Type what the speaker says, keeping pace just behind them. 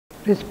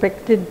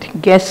Respected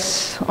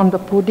guests on the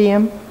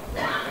podium,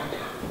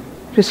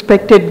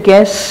 respected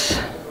guests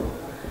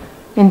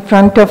in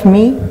front of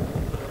me,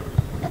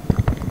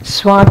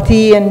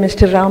 Swati and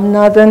Mr.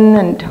 Ramanathan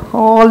and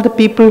all the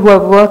people who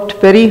have worked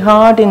very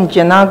hard in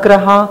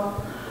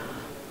Janaagraha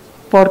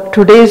for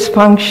today's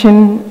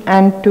function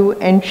and to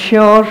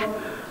ensure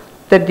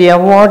that the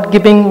award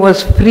giving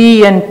was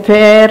free and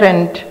fair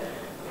and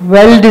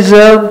well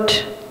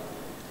deserved.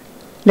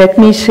 Let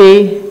me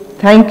say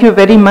thank you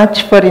very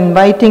much for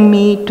inviting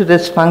me to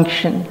this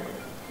function.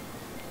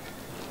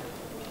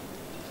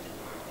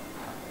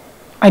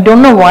 I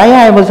don't know why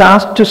I was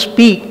asked to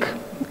speak.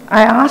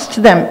 I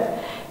asked them,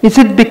 is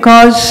it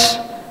because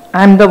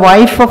I'm the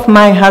wife of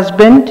my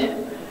husband,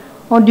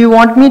 or do you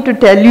want me to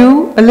tell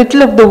you a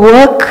little of the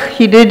work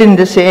he did in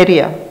this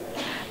area?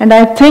 And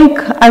I think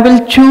I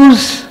will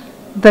choose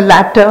the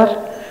latter.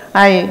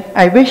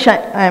 I wish I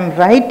am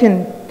right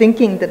in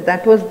thinking that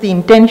that was the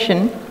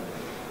intention.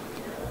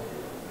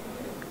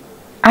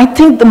 I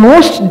think the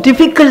most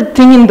difficult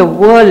thing in the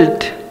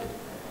world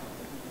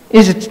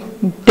is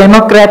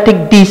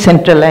democratic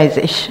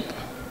decentralization.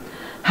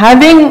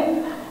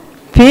 Having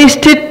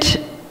faced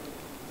it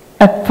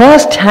at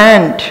first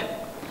hand,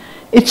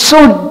 it's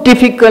so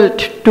difficult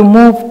to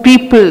move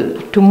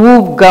people, to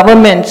move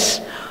governments,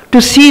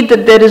 to see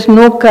that there is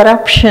no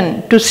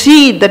corruption, to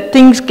see that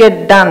things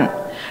get done.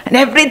 And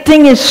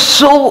everything is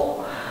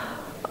so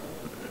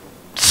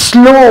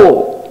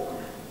slow.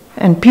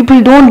 And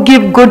people don't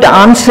give good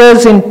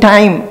answers in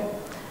time.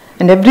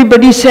 And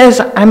everybody says,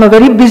 I'm a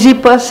very busy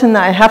person,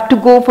 I have to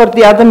go for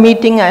the other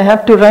meeting, I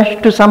have to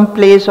rush to some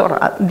place or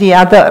the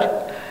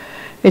other.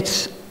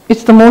 It's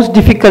the most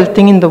difficult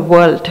thing in the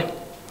world.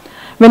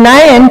 When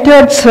I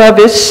entered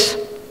service,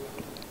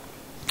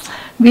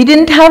 we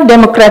didn't have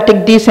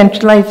democratic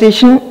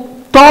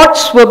decentralization.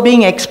 Thoughts were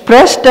being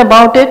expressed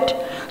about it.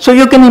 So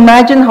you can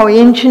imagine how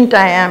ancient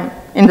I am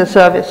in the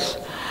service.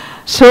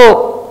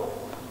 So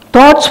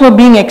thoughts were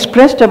being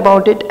expressed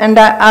about it, and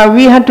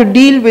we had to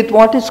deal with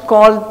what is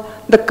called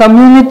the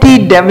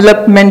community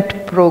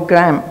development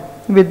program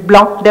with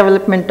block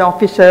development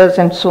officers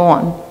and so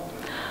on.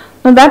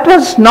 Now that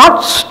was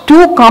not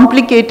too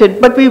complicated,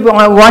 but we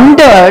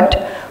wondered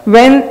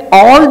when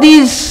all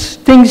these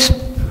things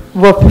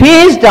were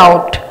phased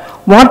out,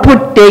 what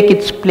would take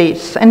its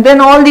place? And then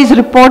all these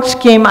reports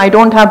came. I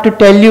don't have to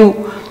tell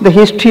you the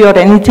history or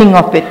anything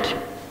of it.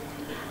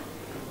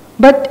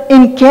 But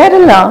in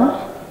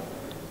Kerala,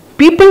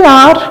 people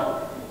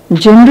are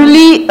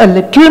generally a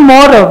little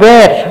more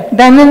aware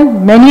than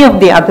in many of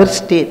the other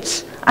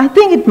states. I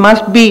think it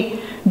must be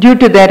due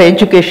to their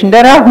education.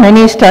 There are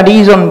many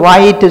studies on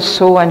why it is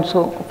so and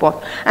so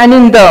forth. And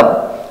in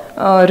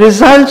the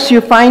results,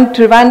 you find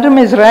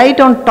Trivandrum is right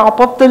on top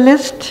of the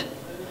list.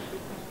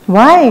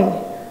 Why?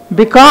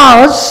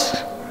 Because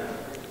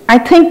I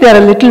think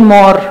they're a little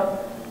more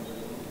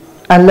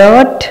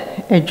alert,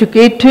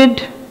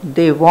 educated,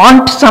 they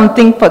want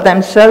something for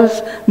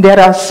themselves, they're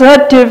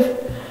assertive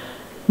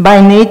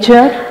by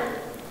nature.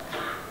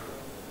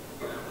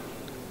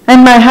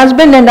 And my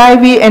husband and I,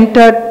 we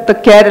entered the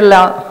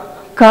Kerala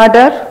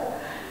cadre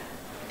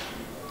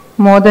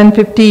more than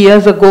 50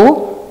 years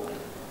ago.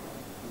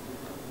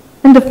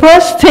 And the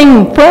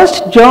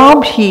first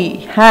job he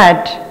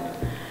had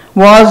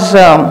was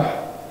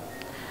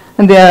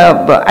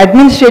the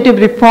Administrative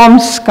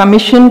Reforms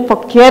Commission for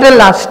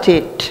Kerala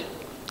State.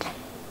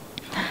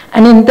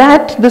 And in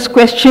that, this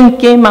question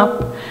came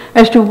up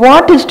as to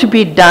what is to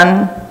be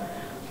done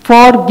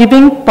for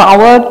giving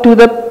power to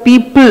the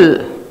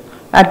people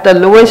at the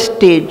lowest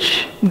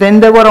stage. Then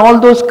there were all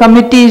those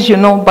committees, you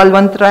know,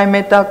 Balwant Rai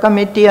Mehta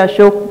committee,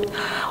 Ashok,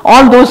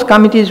 all those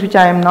committees which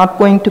I am not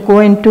going to go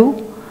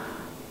into.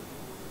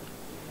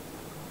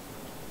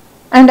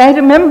 And I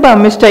remember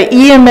Mr.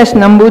 E.M.S.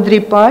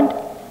 Namboodiripad,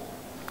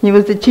 he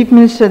was the chief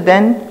minister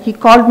then, he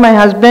called my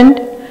husband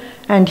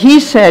and he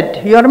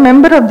said, you're a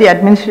member of the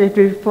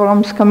Administrative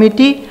Reforms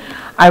Committee,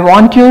 I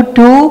want you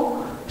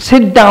to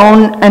sit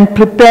down and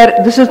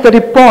prepare, this is the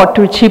report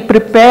which he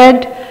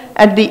prepared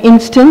at the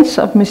instance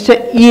of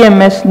Mr.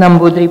 E.M.S.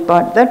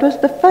 Namboodiripad. That was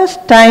the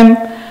first time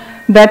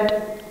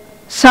that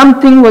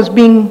something was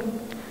being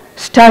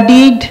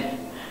studied,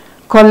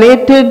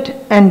 collated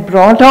and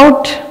brought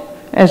out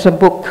as a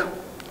book.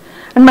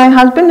 And my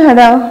husband had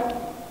a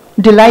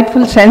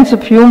delightful sense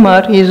of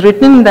humor. He's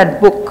written in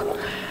that book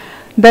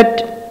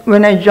that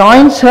when I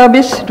joined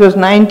service, it was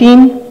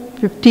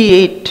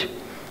 1958.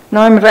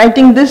 Now I'm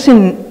writing this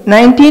in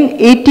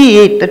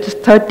 1988, that is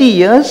 30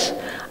 years.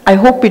 I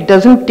hope it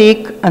doesn't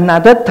take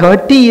another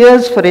 30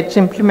 years for its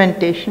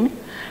implementation,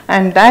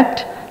 and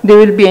that they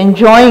will be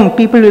enjoying,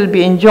 people will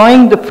be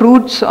enjoying the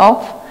fruits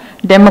of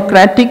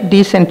democratic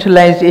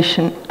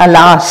decentralization.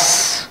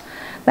 Alas,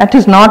 that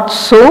is not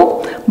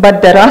so,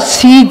 but there are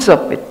seeds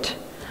of it.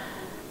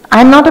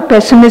 I'm not a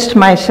pessimist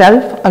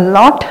myself. A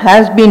lot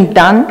has been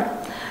done,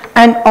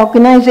 and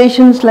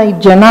organizations like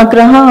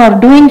Janaagraha are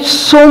doing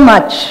so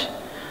much.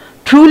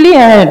 Truly,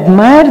 I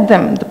admire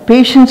them, the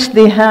patience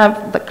they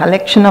have, the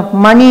collection of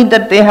money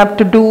that they have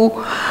to do,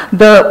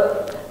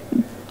 the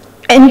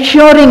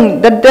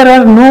ensuring that there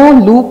are no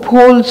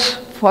loopholes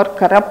for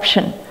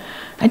corruption.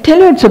 I tell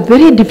you, it's a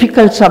very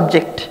difficult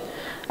subject.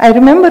 I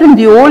remember in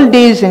the old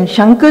days in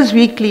Shankar's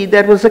Weekly,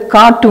 there was a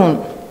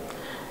cartoon.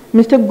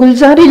 Mr.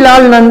 Gulzari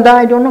Lal Nanda,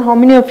 I don't know how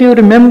many of you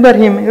remember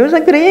him. He was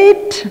a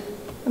great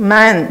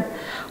man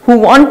who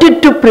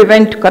wanted to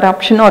prevent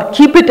corruption or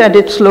keep it at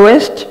its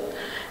lowest.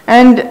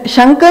 And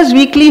Shankar's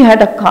Weekly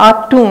had a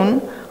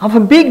cartoon of a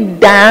big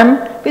dam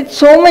with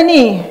so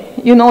many,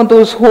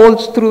 those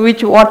holes through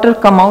which water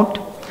come out.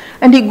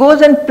 And he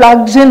goes and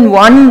plugs in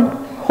one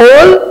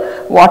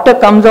hole, water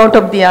comes out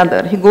of the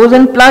other. He goes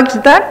and plugs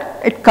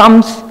that, it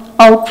comes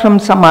out from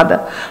some other.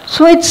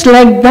 So it's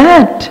like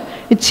that.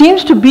 It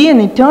seems to be an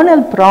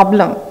eternal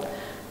problem.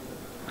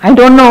 I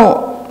don't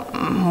know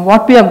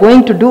what we are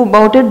going to do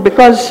about it,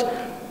 because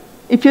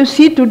if you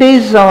see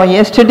today's or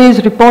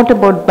yesterday's report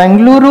about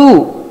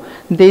Bengaluru,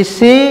 they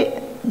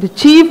say the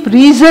chief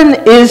reason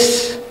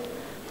is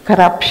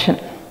corruption.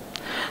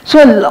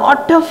 So a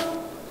lot of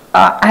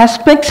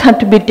aspects have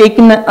to be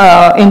taken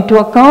into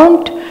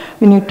account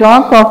when you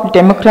talk of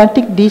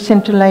democratic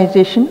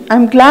decentralization.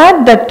 I'm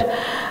glad that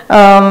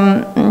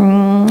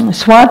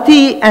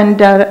Swati and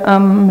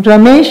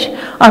Ramesh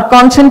are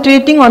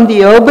concentrating on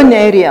the urban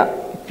area.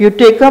 If you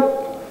take up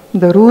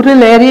the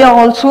rural area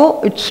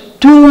also, it's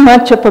too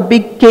much of a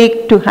big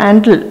cake to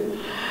handle.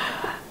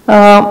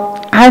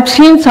 I've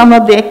seen some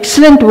of the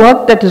excellent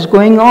work that is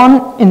going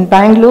on in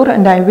Bangalore,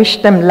 and I wish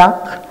them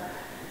luck.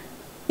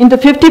 In the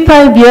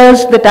 55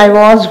 years that I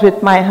was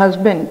with my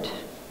husband,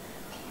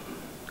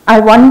 I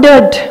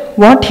wondered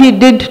what he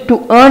did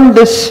to earn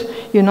this,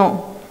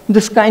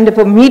 this kind of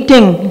a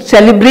meeting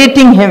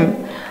celebrating him,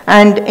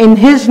 and in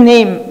his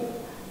name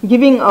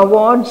giving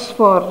awards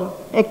for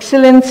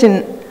excellence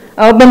in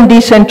urban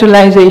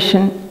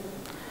decentralization.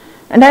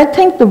 And I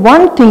think the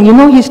one thing,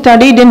 he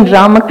studied in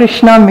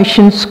Ramakrishna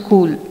Mission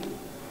School.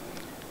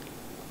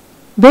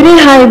 Very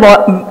high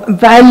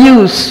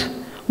values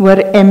were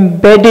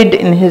embedded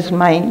in his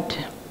mind.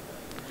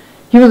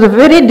 He was a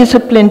very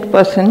disciplined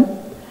person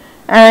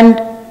and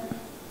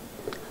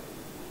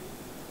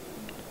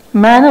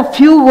man of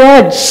few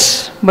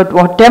words, but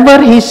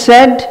whatever he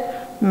said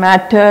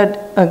mattered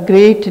a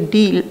great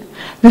deal.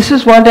 This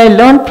is what I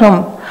learned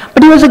from.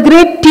 But he was a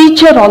great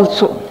teacher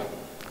also.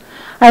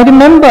 I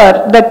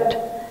remember that,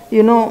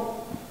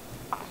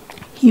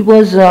 he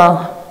was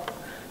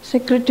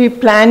Secretary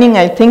Planning,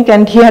 I think,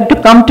 and he had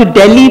to come to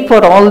Delhi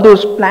for all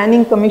those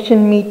planning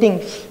commission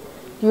meetings.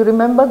 Do you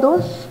remember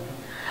those?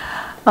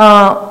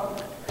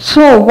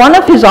 So one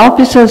of his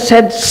officers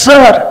said,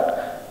 "Sir,"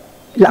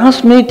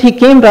 last minute he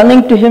came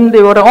running to him,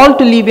 they were all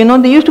to leave,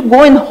 they used to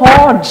go in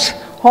hordes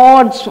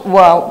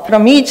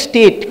from each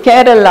state,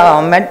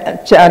 Kerala,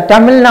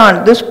 Tamil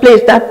Nadu, this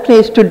place, that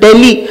place, to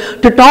Delhi,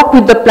 to talk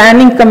with the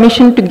planning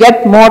commission to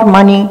get more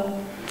money.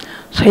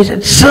 So he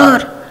said,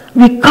 "Sir,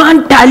 we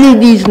can't tally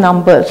these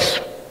numbers."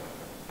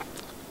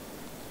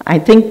 I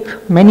think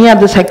many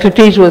other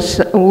secretaries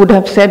would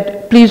have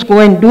said, "Please go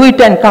and do it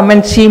and come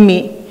and see me."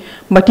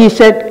 But he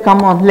said,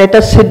 "Come on, let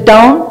us sit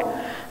down."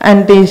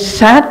 And they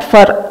sat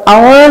for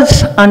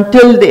hours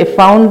until they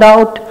found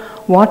out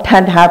what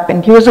had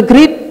happened. He was a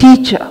great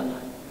teacher.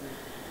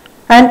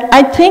 And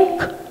I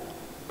think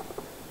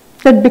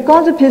that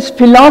because of his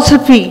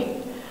philosophy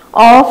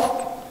of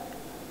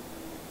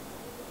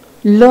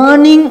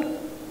learning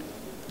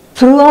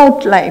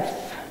throughout life,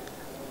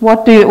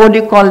 what do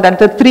you call that?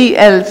 The 3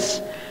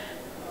 L's.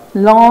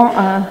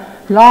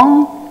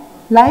 Lifelong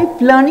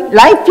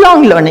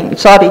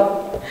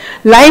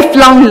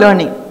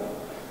learning.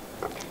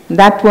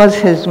 That was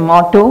his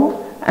motto,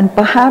 and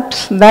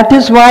perhaps that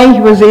is why he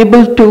was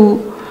able to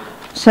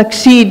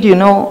succeed,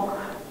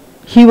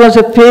 He was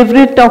a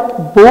favorite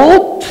of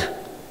both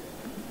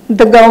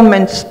the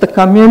governments, the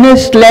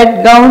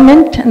communist-led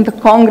government and the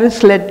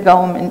Congress-led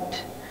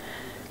government.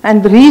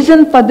 And the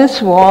reason for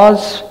this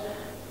was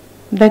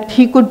that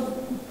he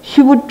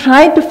would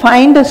try to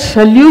find a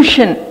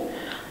solution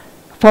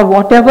for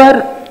whatever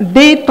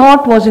they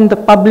thought was in the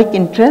public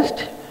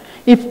interest.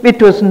 If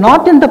it was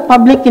not in the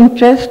public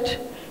interest,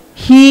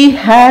 he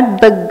had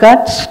the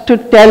guts to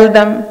tell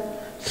them,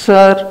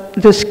 "Sir,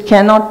 this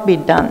cannot be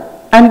done."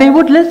 And they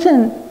would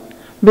listen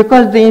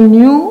because they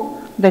knew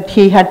that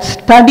he had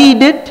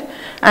studied it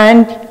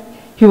and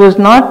he was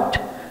not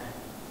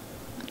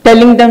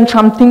telling them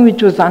something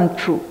which was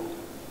untrue.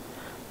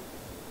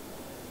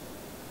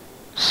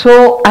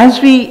 So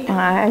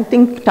I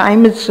think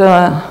time is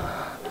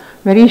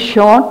very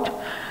short.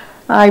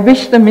 I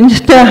wish the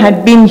minister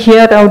had been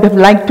here. I would have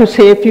liked to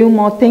say a few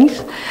more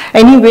things.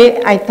 Anyway,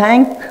 I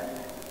thank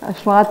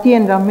Swati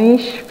and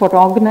Ramesh for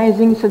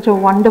organizing such a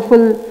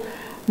wonderful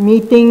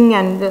meeting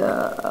and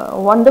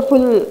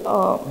wonderful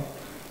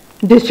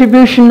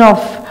distribution of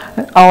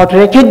our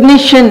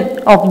recognition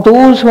of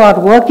those who are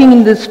working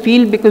in this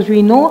field, because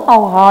we know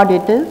how hard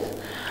it is.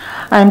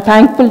 I am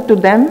thankful to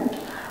them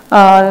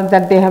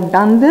that they have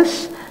done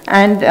this,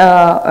 and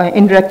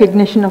in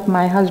recognition of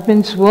my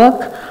husband's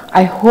work,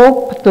 I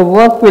hope the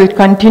work will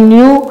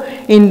continue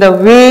in the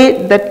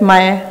way that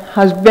my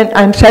husband,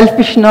 I'm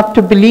selfish enough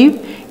to believe,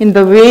 in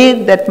the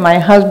way that my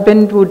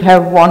husband would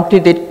have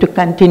wanted it to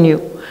continue.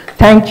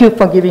 Thank you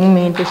for giving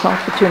me this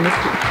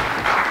opportunity.